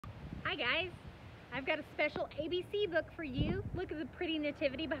Hi guys, I've got a special ABC book for you. Look at the pretty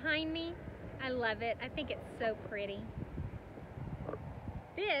nativity behind me. I love it. I think it's so pretty.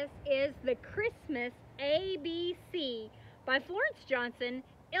 This is the Christmas ABC by Florence Johnson,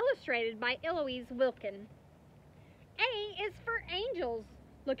 illustrated by Eloise Wilkin. A is for angels,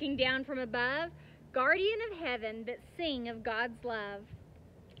 looking down from above, guardian of heaven that sing of God's love.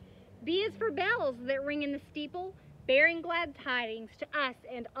 B is for bells that ring in the steeple, bearing glad tidings to us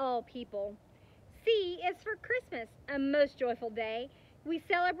and all people. C is for Christmas, a most joyful day. We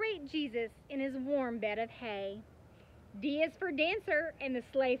celebrate Jesus in his warm bed of hay. D is for dancer and the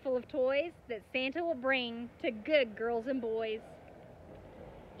sleigh full of toys that Santa will bring to good girls and boys.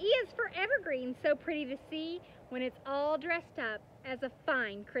 E is for evergreen, so pretty to see when it's all dressed up as a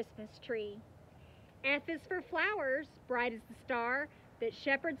fine Christmas tree. F is for flowers, bright as the star, that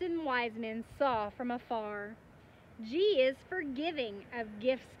shepherds and wise men saw from afar. G is for giving of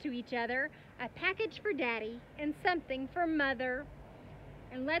gifts to each other, a package for Daddy and something for Mother.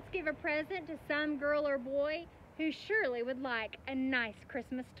 And let's give a present to some girl or boy who surely would like a nice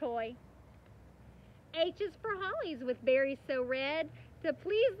Christmas toy. H is for hollies with berries so red to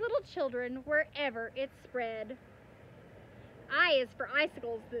please little children wherever it's spread. I is for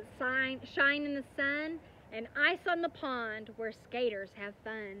icicles that shine in the sun and ice on the pond where skaters have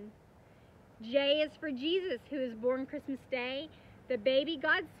fun. J is for Jesus, who is born Christmas Day, the baby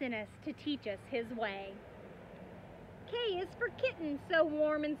God sent us to teach us his way. K is for kitten, so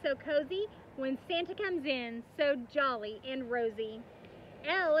warm and so cozy, when Santa comes in, so jolly and rosy.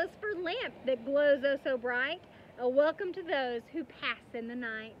 L is for lamp that glows oh so bright, a welcome to those who pass in the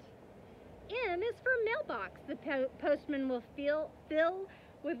night. M is for mailbox the postman will fill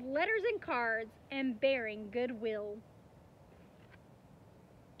with letters and cards and bearing goodwill.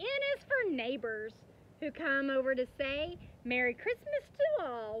 N is for neighbors who come over to say, Merry Christmas to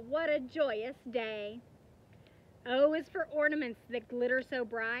all, what a joyous day. O is for ornaments that glitter so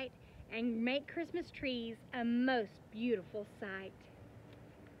bright and make Christmas trees a most beautiful sight.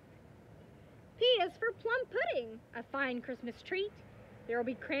 P is for plum pudding, a fine Christmas treat. There will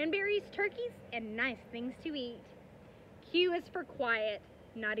be cranberries, turkeys, and nice things to eat. Q is for quiet,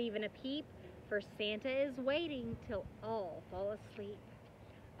 not even a peep, for Santa is waiting till all fall asleep.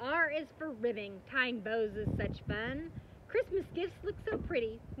 R is for ribbing, tying bows is such fun. Christmas gifts look so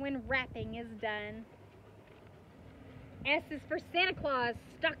pretty when wrapping is done. S is for Santa Claus,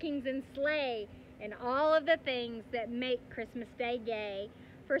 stockings and sleigh, and all of the things that make Christmas Day gay.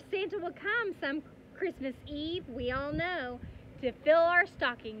 For Santa will come some Christmas Eve, we all know, to fill our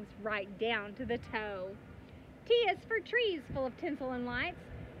stockings right down to the toe. T is for trees full of tinsel and lights.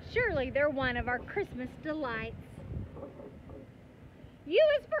 Surely they're one of our Christmas delights. U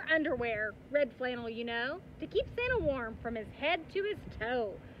is for underwear, red flannel you know, to keep Santa warm from his head to his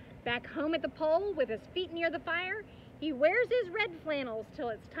toe. Back home at the pole with his feet near the fire, he wears his red flannels till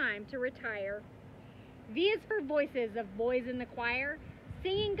it's time to retire. V is for voices of boys in the choir,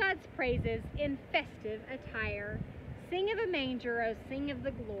 singing God's praises in festive attire. Sing of a manger, oh sing of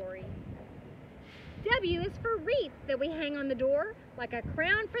the glory. W is for wreath that we hang on the door, like a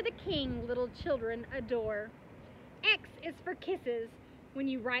crown for the king little children adore. X is for kisses, when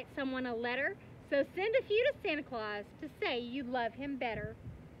you write someone a letter, so send a few to Santa Claus to say you love him better.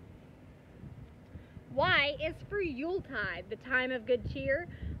 Y is for Yuletide, the time of good cheer,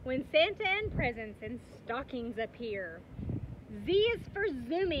 when Santa and presents and stockings appear. Z is for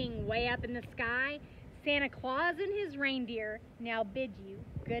zooming way up in the sky. Santa Claus and his reindeer now bid you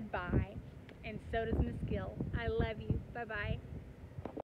goodbye. And so does Miss Gill. I love you. Bye-bye.